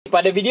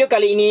Pada video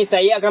kali ini,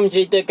 saya akan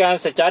menceritakan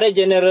secara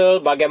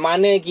general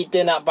bagaimana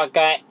kita nak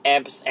pakai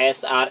Apps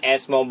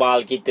SRS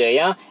Mobile kita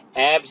ya.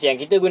 Apps yang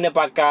kita guna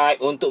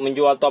pakai untuk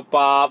menjual top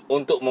up,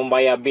 untuk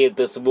membayar bil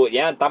tersebut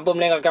ya. Tanpa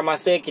melengahkan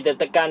masa, kita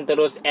tekan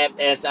terus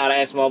Apps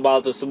SRS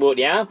Mobile tersebut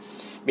ya.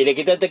 Bila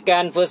kita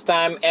tekan first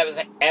time Apps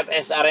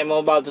SRS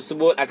Mobile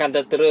tersebut akan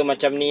tertera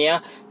macam ni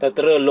ya.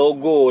 Tertera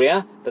logo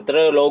ya.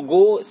 Tertera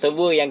logo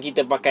server yang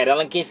kita pakai.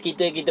 Dalam kes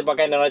kita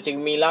pakai Neraca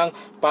Gemilang,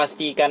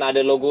 pastikan ada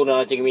logo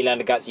Neraca Gemilang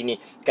dekat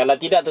sini. Kalau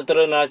tidak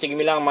tertera Neraca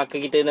Gemilang,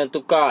 maka kita nak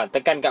tukar.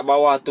 Tekan kat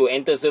bawah tu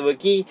enter server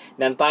key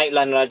dan type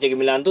lah Neraca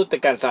Gemilang tu,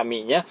 tekan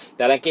submit ya.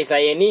 Dalam kes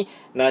saya ni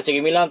Neraca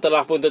Gemilang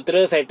telah pun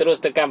tertera, saya terus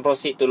tekan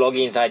proceed to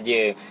login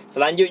saja.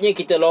 Selanjutnya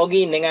kita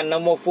login dengan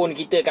nombor phone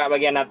kita kat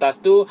bahagian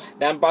atas tu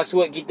dan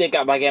password kita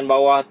kat bahagian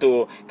bawah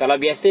tu. Kalau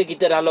biasa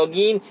kita dah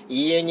login,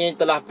 ianya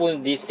telah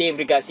pun di save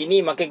dekat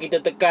sini, maka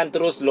kita tekan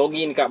terus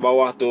login kat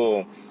bawah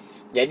tu.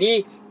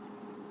 Jadi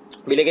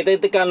bila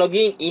kita tekan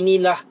login,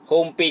 inilah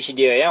homepage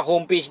dia ya.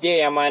 Homepage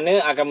dia yang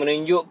mana akan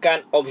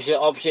menunjukkan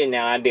option-option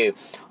yang ada.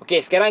 Okey,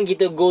 sekarang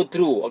kita go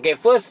through. Okey,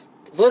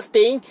 first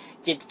thing,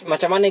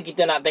 macam mana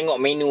kita nak tengok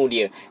menu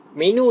dia.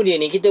 Menu dia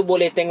ni kita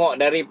boleh tengok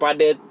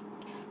daripada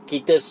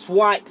kita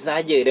swipe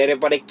saja,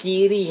 daripada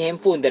kiri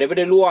handphone,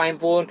 daripada luar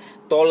handphone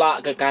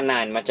tolak ke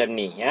kanan macam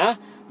ni ya.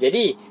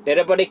 Jadi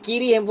daripada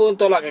kiri handphone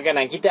tolak ke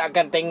kanan, kita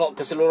akan tengok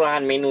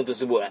keseluruhan menu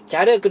tersebut.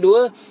 Cara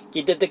kedua,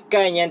 kita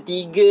tekan yang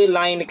 3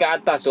 line dekat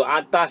atas tu,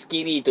 atas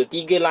kiri tu,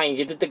 3 line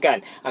kita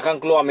tekan,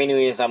 akan keluar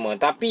menu yang sama.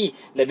 Tapi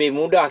lebih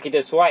mudah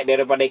kita swipe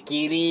daripada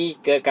kiri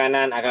ke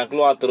kanan, akan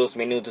keluar terus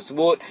menu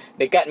tersebut.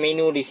 Dekat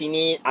menu di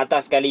sini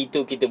atas kali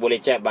itu kita boleh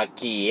check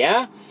baki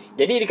ya.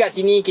 Jadi dekat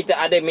sini kita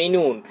ada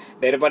menu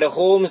daripada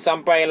home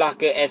sampailah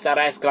ke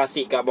SRS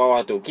klasik kat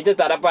bawah tu. Kita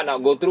tak dapat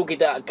nak go through,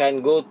 kita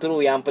akan go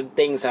through yang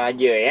penting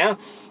sahaja ya.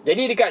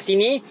 Jadi dekat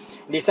sini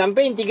di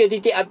samping 3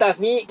 titik atas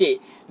ni,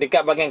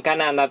 dekat bahagian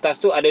kanan atas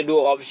tu ada 2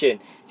 option.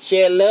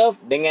 Share love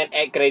dengan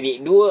add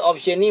credit. 2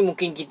 option ni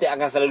mungkin kita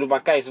akan selalu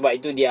pakai, sebab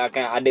itu dia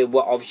akan ada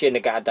buat option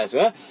dekat atas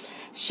tu ya.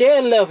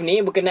 Share love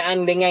ni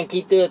berkenaan dengan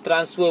kita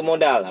transfer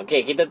modal.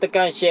 Okey, kita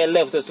tekan share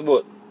love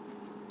tersebut.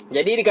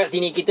 Jadi dekat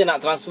sini kita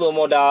nak transfer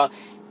modal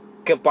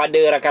kepada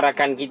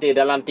rakan-rakan kita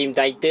dalam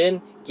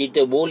TeamTitan,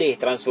 kita boleh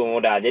transfer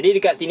modal. Jadi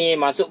dekat sini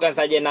masukkan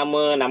saja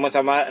nama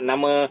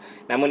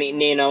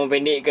nickname, nama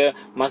pendek ke,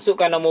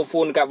 masukkan nombor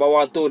phone kat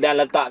bawah tu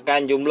dan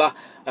letakkan jumlah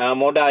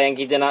modal yang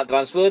kita nak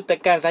transfer.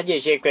 Tekan saja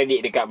share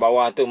kredit dekat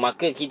bawah tu,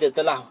 maka kita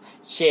telah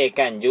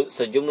sharekan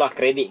sejumlah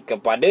kredit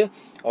kepada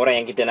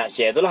orang yang kita nak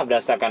share, itulah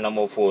berdasarkan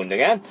nombor phone tu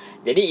kan.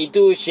 Jadi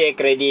itu share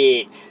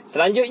kredit.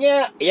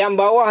 Selanjutnya yang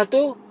bawah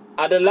tu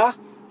adalah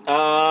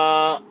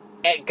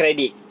add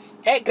credit.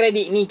 Add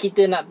credit ni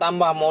kita nak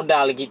tambah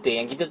modal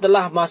kita yang kita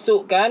telah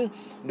masukkan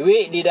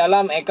duit di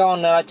dalam akaun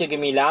Neraca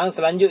Gemilang.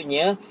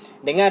 Selanjutnya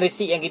dengan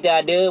resit yang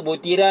kita ada,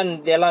 butiran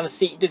dalam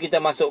resit tu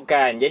kita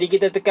masukkan. Jadi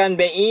kita tekan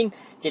back in,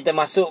 kita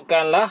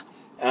masukkanlah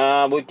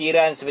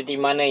butiran seperti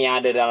mana yang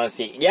ada dalam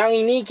resit.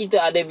 Yang ini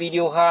kita ada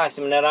video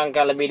khas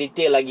menerangkan lebih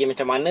detail lagi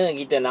macam mana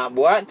kita nak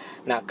buat,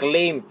 nak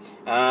claim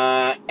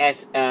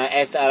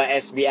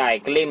SRS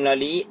BI, claim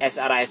melalui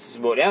SRS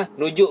tersebut ya.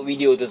 Rujuk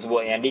video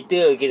tersebut yang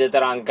detail kita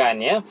terangkan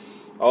ya.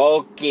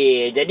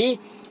 Okey, jadi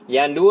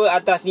yang 2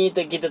 atas ni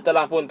kita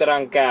telah pun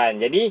terangkan.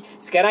 Jadi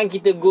sekarang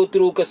kita go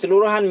through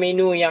keseluruhan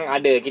menu yang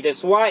ada. Kita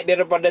swipe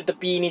daripada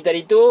tepi ni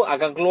tadi tu,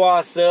 akan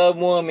keluar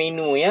semua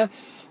menu ya.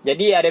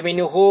 Jadi ada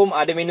menu home,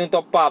 ada menu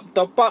top up.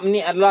 Top up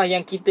ni adalah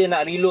yang kita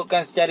nak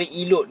reloadkan secara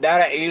e-load,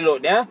 direct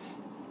reload ya.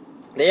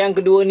 Dan yang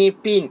kedua ni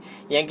pin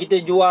yang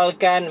kita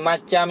jualkan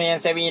macam yang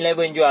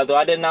 7-Eleven jual tu,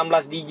 ada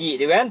 16 digit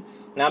tu kan.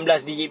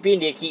 16 digit pin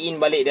dia key in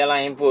balik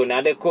dalam handphone.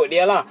 Ada kod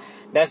dia lah.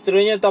 Dan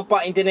seterusnya top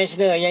up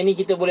international. Yang ni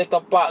kita boleh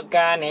top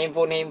upkan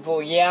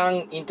handphone-handphone yang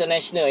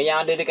international,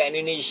 yang ada dekat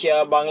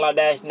Indonesia,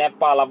 Bangladesh,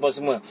 Nepal apa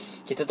semua.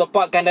 Kita top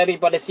upkan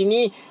daripada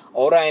sini.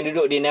 Orang yang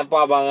duduk di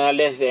Nepal,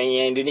 Bangladesh,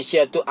 yang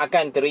Indonesia tu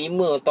akan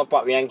terima top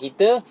up yang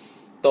kita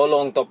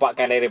tolong top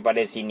upkan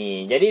daripada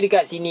sini. Jadi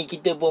dekat sini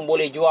kita pun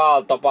boleh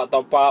jual top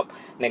up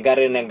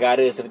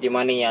negara-negara seperti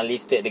mana yang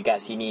listed dekat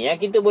sini yang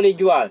kita boleh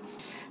jual.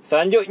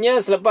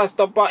 Selanjutnya selepas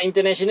top up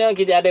international,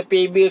 kita ada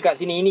pay bill kat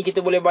sini. Ini kita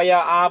boleh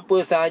bayar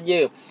apa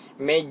sahaja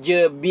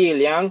major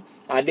bill yang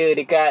ada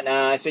dekat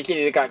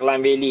especially dekat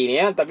Klang Valley ni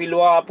ya. Tapi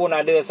luar pun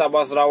ada,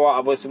 Sabah, Sarawak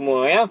apa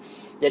semua ya.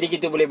 Jadi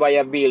kita boleh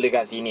bayar bill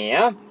dekat sini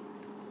ya.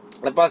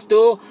 Lepas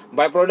tu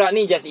buy product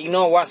ni just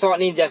ignore, WhatsApp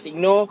ni just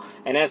ignore,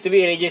 and then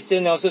service register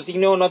also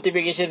ignore,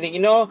 notification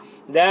ignore,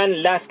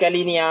 dan last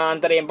kali ni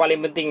antara yang paling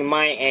penting,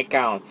 my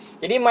account.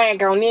 Jadi my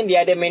account ni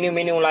dia ada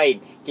menu-menu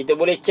lain. Kita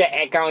boleh check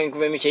account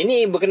information.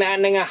 Ini berkenaan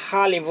dengan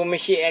hal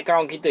information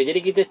account kita. Jadi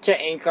kita check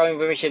account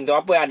information tu,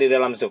 apa yang ada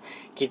dalam tu.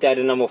 Kita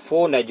ada nombor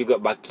phone dan juga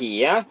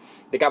baki ya.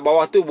 Dekat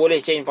bawah tu boleh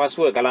change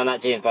password kalau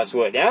nak change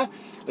password ya.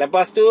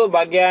 Lepas tu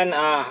bahagian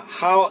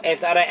how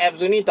SRS apps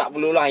tu ni tak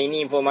perlulah,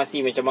 ini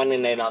informasi macam mana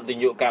nak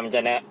tunjukkan macam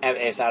mana app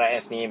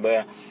SRS ni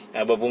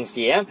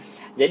berfungsi ya.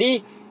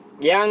 Jadi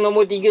yang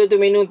nombor 3 tu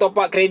menu top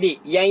up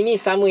kredit. Yang ini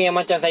sama yang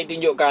macam saya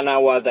tunjukkan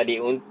awal tadi,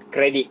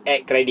 kredit,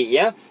 add kredit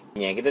ya.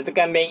 Kita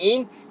tekan bank in,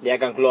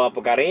 dia akan keluar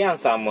perkara yang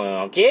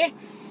sama. Okey.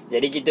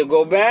 Jadi kita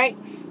go back.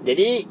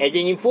 Jadi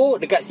agent info,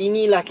 dekat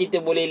sinilah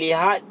kita boleh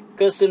lihat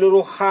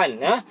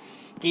keseluruhan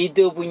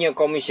kita punya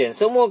commission.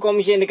 Semua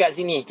commission dekat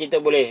sini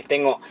kita boleh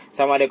tengok.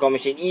 Sama ada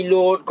commission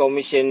e-load,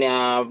 commission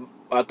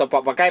top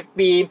up pakai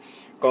PIM,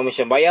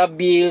 commission bayar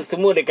bil,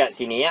 semua dekat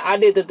sini ya.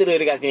 Ada tertera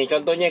dekat sini.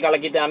 Contohnya kalau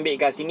kita ambil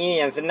kat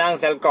sini yang senang,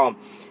 Selcom.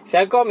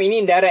 Selcom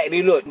ini direct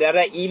reload.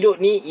 Direct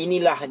e-load ni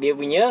inilah dia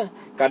punya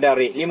kadar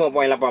rate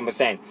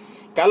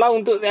 5.8%. Kalau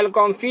untuk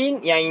Selcom Fin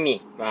yang ini,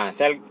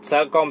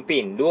 Selcom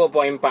Pin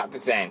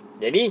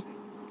 2.4%. Jadi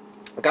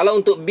kalau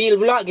untuk bil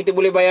pula kita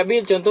boleh bayar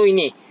bil, contoh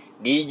ini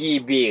Digi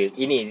Bill,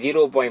 ini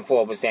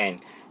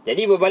 0.4%.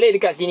 Jadi berbalik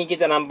dekat sini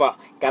kita nampak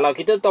kalau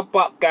kita top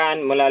upkan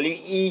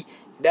melalui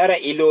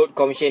direct e-load,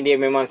 commission dia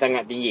memang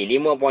sangat tinggi,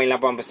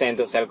 5.8%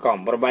 untuk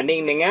Selcom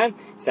berbanding dengan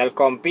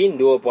Selcom Pin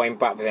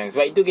 2.4%.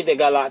 Sebab itu kita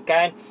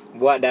galakkan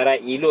buat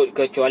direct e-load,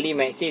 kecuali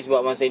Maxis.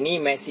 Buat masa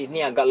ni Maxis ni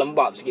agak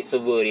lembab sikit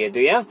server dia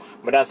tu ya.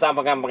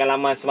 Berdasarkan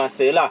pengalaman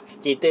semasa lah,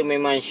 kita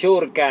memang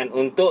syorkan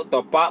untuk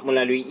top up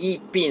melalui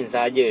e-pin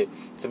saja.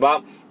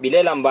 Sebab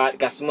bila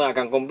lambat customer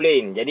akan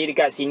komplain. Jadi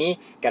dekat sini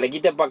kalau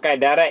kita pakai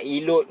direct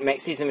e-load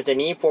Maxis macam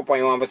ni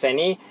 4.1%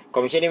 ni,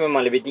 commission dia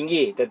memang lebih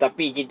tinggi,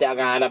 tetapi kita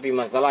akan hadapi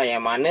masalah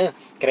yang mana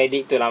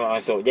kredit tu lambat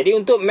masuk. Jadi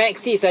untuk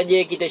Maxis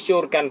saja kita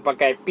syorkan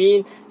pakai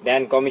pin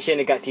dan commission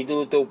dekat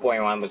situ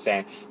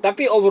 2.1%.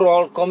 Tapi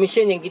overall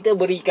commission yang kita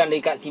berikan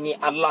dekat sini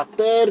adalah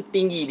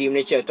tertinggi di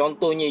Malaysia.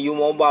 Contohnya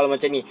U-Mobile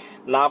macam ni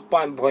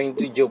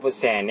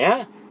 8.7%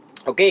 ya.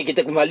 Okey,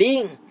 kita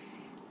kembali.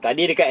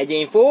 Tadi dekat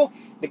agent info,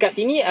 dekat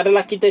sini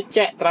adalah kita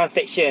check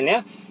transaction ya.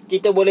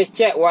 Kita boleh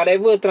check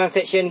whatever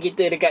transaction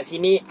kita dekat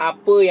sini,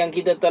 apa yang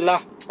kita telah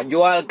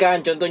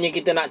jualkan. Contohnya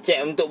kita nak check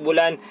untuk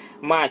bulan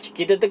Mac,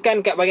 kita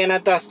tekan kat bahagian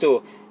atas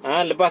tu.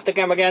 Lepas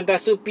tekan bahagian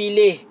atas tu,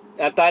 pilih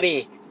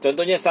tarikh.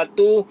 Contohnya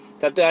 1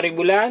 hari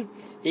bulan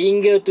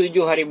hingga 7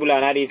 hari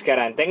bulan hari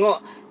sekarang.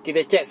 Tengok,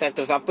 kita cek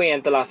status apa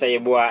yang telah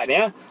saya buat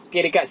ya.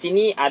 Okey, dekat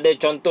sini ada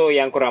contoh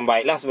yang kurang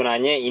baik lah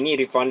sebenarnya. Ini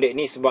refunded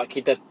ni sebab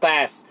kita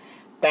test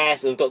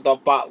untuk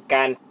top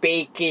upkan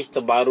package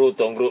terbaru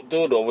Tong Group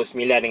tu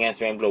 29 dengan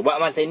 90.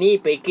 Buat masa ni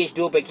package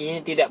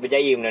ni tidak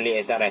berjaya melalui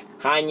SRS.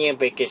 Hanya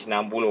package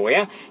 60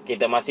 ya.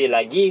 Kita masih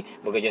lagi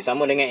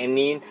bekerjasama dengan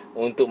admin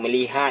untuk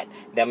melihat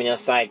dan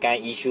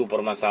menyelesaikan isu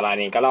permasalahan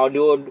ni. Kalau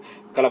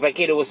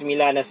package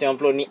 29 dan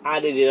 90 ni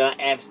ada di dalam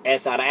Apps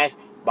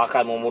SRS,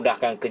 bakal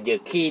memudahkan kerja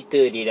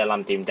kita di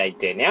dalam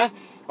TeamTitan ya.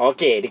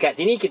 Okey, dekat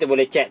sini kita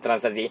boleh check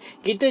transaksi.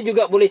 Kita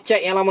juga boleh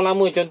check yang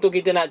lama-lama. Contoh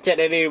kita nak check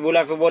dari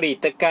bulan Februari,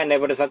 tekan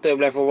daripada 1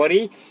 bulan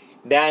Februari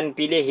dan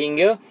pilih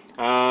hingga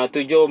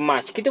 7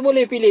 Mac. Kita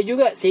boleh pilih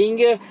juga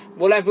sehingga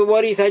bulan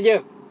Februari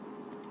saja,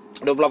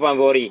 28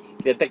 Februari.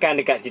 Kita tekan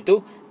dekat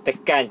situ,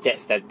 tekan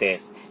check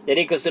status.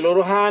 Jadi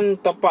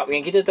keseluruhan top up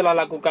yang kita telah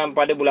lakukan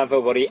pada bulan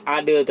Februari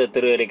ada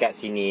tertera dekat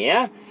sini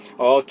ya.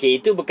 Okey,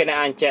 itu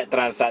berkenaan cek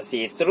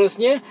transaksi.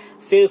 Seterusnya,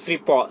 sales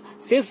report.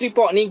 Sales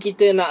report ni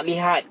kita nak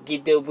lihat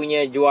kita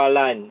punya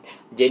jualan,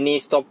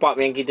 jenis top up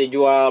yang kita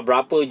jual,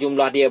 berapa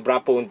jumlah dia,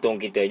 berapa untung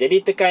kita.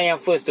 Jadi tekan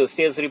yang first tu,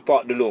 sales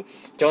report dulu.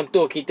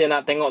 Contoh kita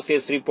nak tengok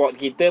sales report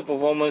kita,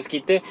 performance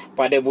kita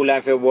pada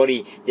bulan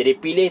Februari. Jadi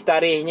pilih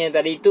tarikhnya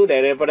tadi tu,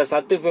 daripada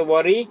 1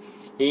 Februari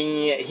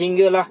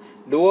hinggalah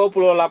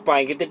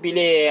 28. Kita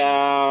pilih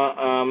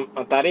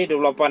tarikh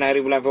 28 hari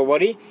bulan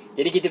Februari.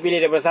 Jadi kita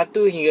pilih daripada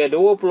 1 hingga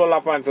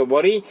 28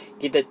 Februari.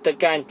 Kita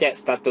tekan check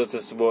status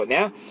tersebut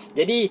ya.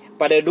 Jadi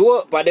pada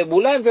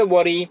bulan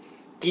Februari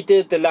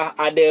kita telah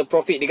ada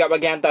profit. Dekat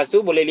bahagian atas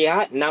tu boleh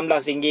lihat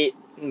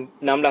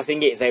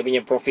RM16 saya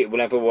punya profit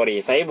bulan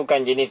Februari. Saya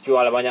bukan jenis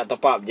jual banyak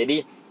top up.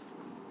 Jadi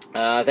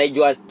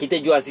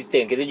kita jual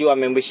sistem, kita jual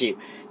membership.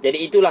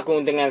 Jadi itulah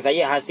keuntungan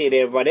saya hasil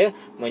daripada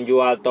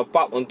menjual top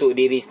up untuk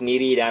diri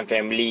sendiri dan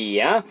family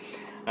ya.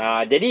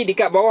 Jadi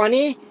dekat bawah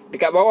ni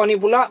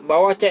pula,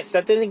 bawah chat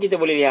status ni kita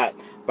boleh lihat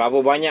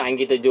berapa banyak yang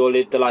kita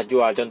telah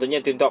jual.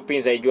 Contohnya TeamTitan pin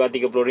saya jual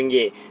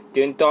RM30,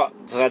 TeamTitan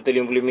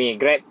RM155,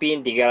 Grab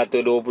pin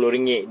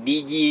RM320,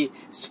 Digi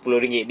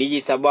RM10, Digi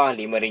Sabah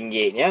RM5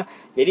 ya.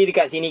 Jadi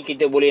dekat sini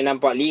kita boleh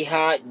nampak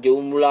lihat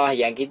jumlah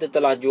yang kita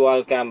telah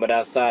jualkan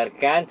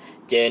berdasarkan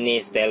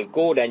jenis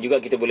telco, dan juga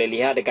kita boleh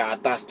lihat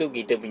dekat atas tu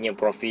kita punya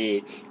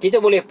profit.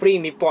 Kita boleh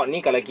print report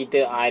ni kalau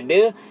kita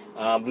ada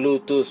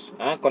Bluetooth,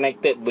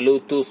 connected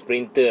Bluetooth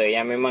printer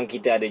yang memang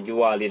kita ada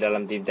jual di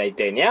dalam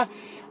TeamTitan ya.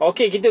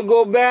 Okey, kita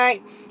go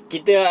back.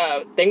 Kita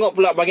tengok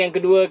pula bahagian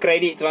kedua,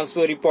 credit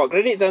transfer report.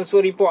 Credit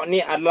transfer report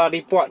ni adalah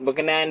report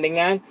berkenaan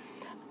dengan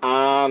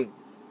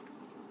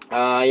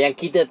yang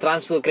kita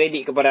transfer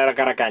kredit kepada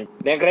rakan-rakan.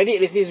 Dan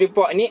credit receipt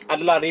report ni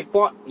adalah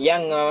report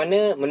yang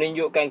mana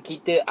menunjukkan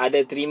kita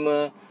ada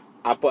terima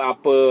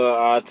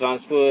apa-apa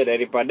transfer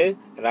daripada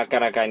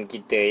rakan-rakan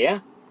kita ya.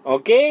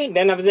 Okey,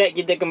 dan after that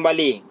kita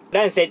kembali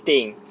dan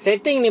setting.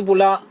 Setting ni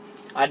pula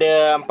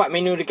ada 4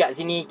 menu dekat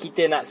sini.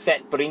 Kita nak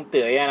set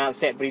printer ya, nak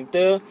set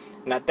printer,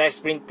 nak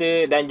test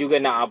printer dan juga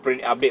nak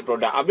update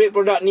produk. Update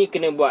produk ni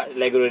kena buat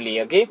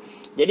regularly, okey.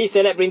 Jadi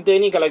select printer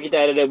ni, kalau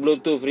kita ada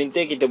Bluetooth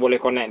printer, kita boleh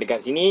connect dekat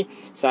sini.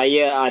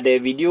 Saya ada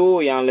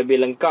video yang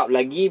lebih lengkap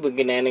lagi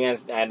berkenaan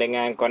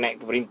dengan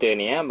connect printer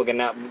ni ya,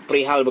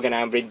 perihal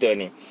berkenaan printer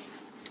ni.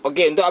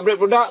 Okey, untuk upgrade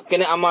produk,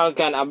 kena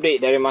amalkan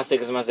update dari masa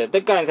ke semasa.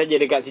 Tekan saja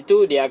dekat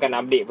situ, dia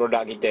akan update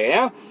produk kita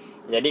ya.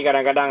 Jadi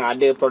kadang-kadang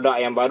ada produk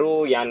yang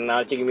baru yang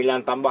Cik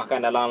Gemilang tambahkan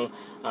dalam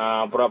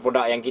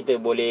produk-produk yang kita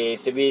boleh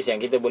servis,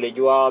 yang kita boleh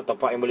jual,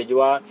 top up yang boleh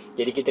jual.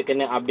 Jadi kita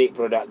kena update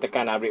produk,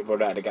 tekan update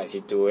produk dekat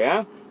situ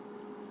ya.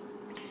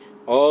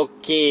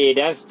 Okey,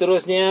 dan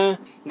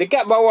seterusnya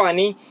dekat bawah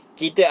ni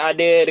kita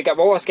ada, dekat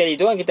bawah sekali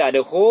tu kita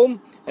ada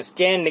home,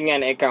 scan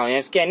dengan account.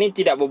 Yang scan ni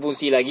tidak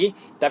berfungsi lagi,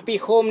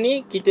 tapi home ni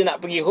kita nak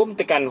pergi home,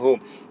 tekan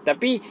home.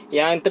 Tapi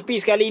yang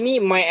tepi sekali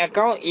ni my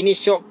account, ini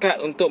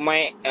shortcut untuk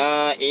my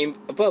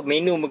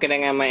menu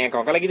berkenaan dengan my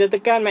account. Kalau kita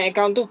tekan my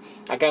account tu,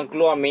 akan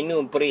keluar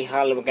menu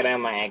perihal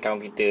berkenaan dengan my account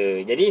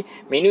kita. Jadi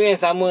menu yang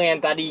sama yang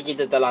tadi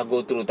kita telah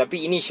go through,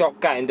 tapi ini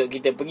shortcut untuk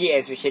kita pergi,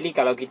 especially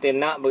kalau kita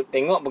nak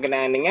tengok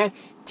berkenaan dengan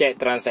check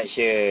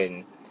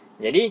transaction.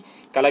 Jadi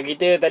kalau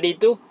kita tadi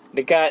tu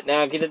dekat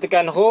kita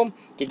tekan home,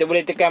 kita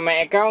boleh tekan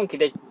my account,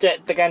 kita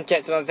tekan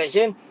check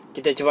transaction,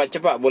 kita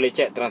cepat-cepat boleh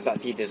check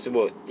transaksi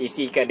tersebut.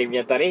 Isikan dia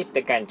punya tarikh,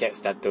 tekan check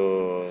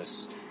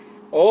status.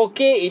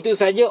 Okey, itu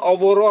saja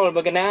overall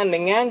berkenaan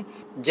dengan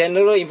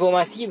general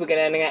informasi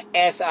berkenaan dengan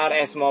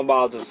SRS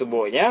Mobile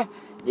tersebut ya.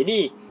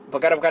 Jadi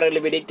perkara-perkara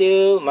lebih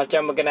detail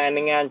macam berkenaan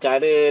dengan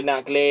cara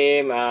nak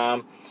claim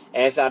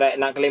SRS,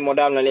 nak claim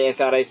modal melalui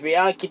SRS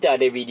Mobile, kita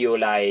ada video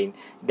lain.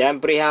 Dan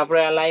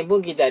perihal-perihal lain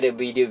pun kita ada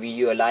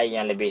video-video lain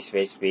yang lebih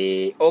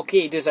spesifik.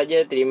 Okey, itu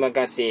saja. Terima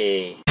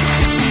kasih.